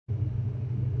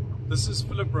This is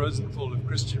Philip Rosenthal of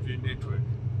Christian View Network.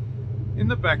 In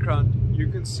the background you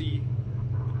can see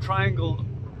a triangle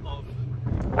of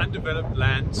undeveloped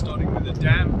land starting with a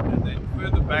dam, and then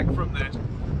further back from that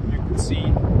you can see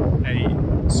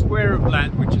a square of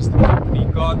land which is the company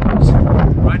gardens.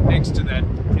 Right next to that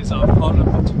is our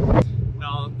Parliament.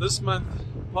 Now this month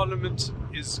Parliament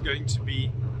is going to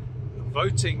be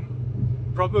voting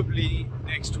probably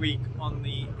next week on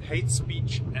the hate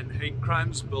speech and hate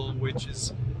crimes bill, which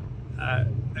is a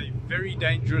very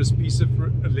dangerous piece of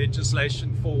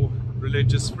legislation for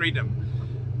religious freedom.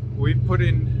 We've put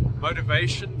in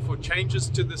motivation for changes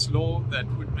to this law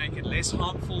that would make it less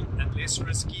harmful and less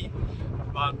risky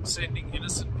about sending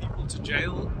innocent people to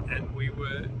jail, and we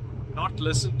were not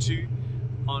listened to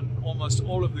on almost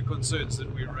all of the concerns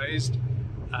that we raised.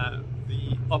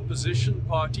 The opposition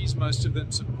parties, most of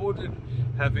them supported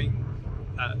having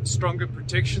stronger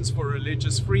protections for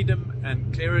religious freedom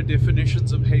and clearer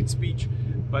definitions of hate speech,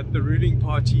 but the ruling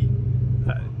party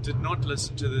did not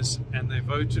listen to this, and they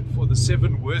voted for the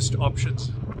 7 worst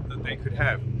options that they could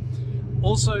have.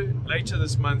 Also, later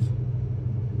this month,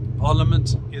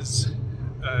 Parliament is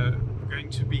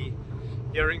going to be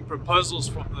hearing proposals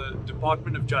from the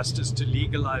Department of Justice to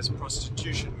legalize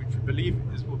prostitution, which we believe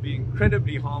will be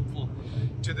incredibly harmful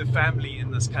to the family in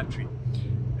this country.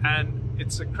 And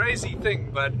it's a crazy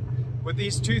thing, but with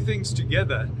these two things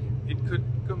together, it could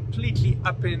completely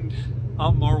upend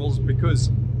our morals,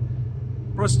 because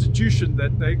prostitution,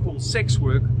 that they call sex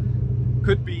work,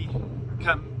 could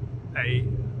become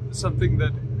something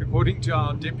that, according to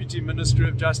our Deputy Minister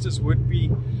of Justice, would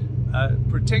be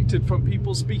protected from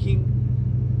people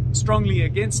speaking strongly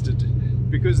against it,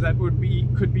 because that could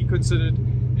be considered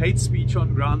hate speech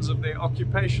on grounds of their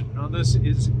occupation. Now this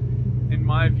is, in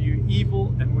my view,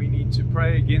 evil, and we need to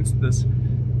pray against this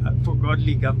for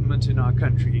godly government in our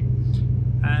country.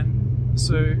 And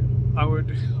so I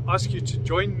would ask you to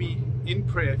join me in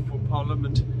prayer for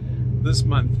Parliament this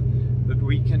month, that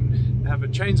we can have a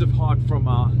change of heart from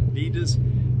our leaders,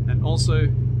 and also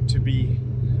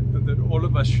that all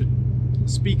of us should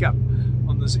speak up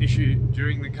on this issue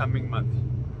during the coming month.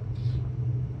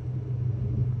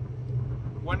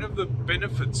 One of the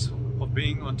benefits of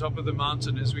being on top of the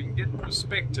mountain is we can get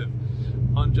perspective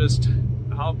on just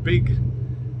how big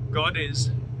God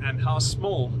is and how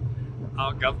small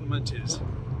our government is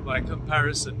by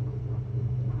comparison.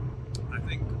 I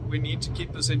think we need to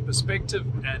keep this in perspective,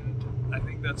 and I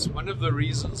think that's one of the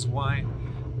reasons why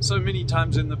so many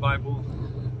times in the Bible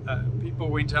people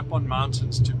went up on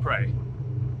mountains to pray.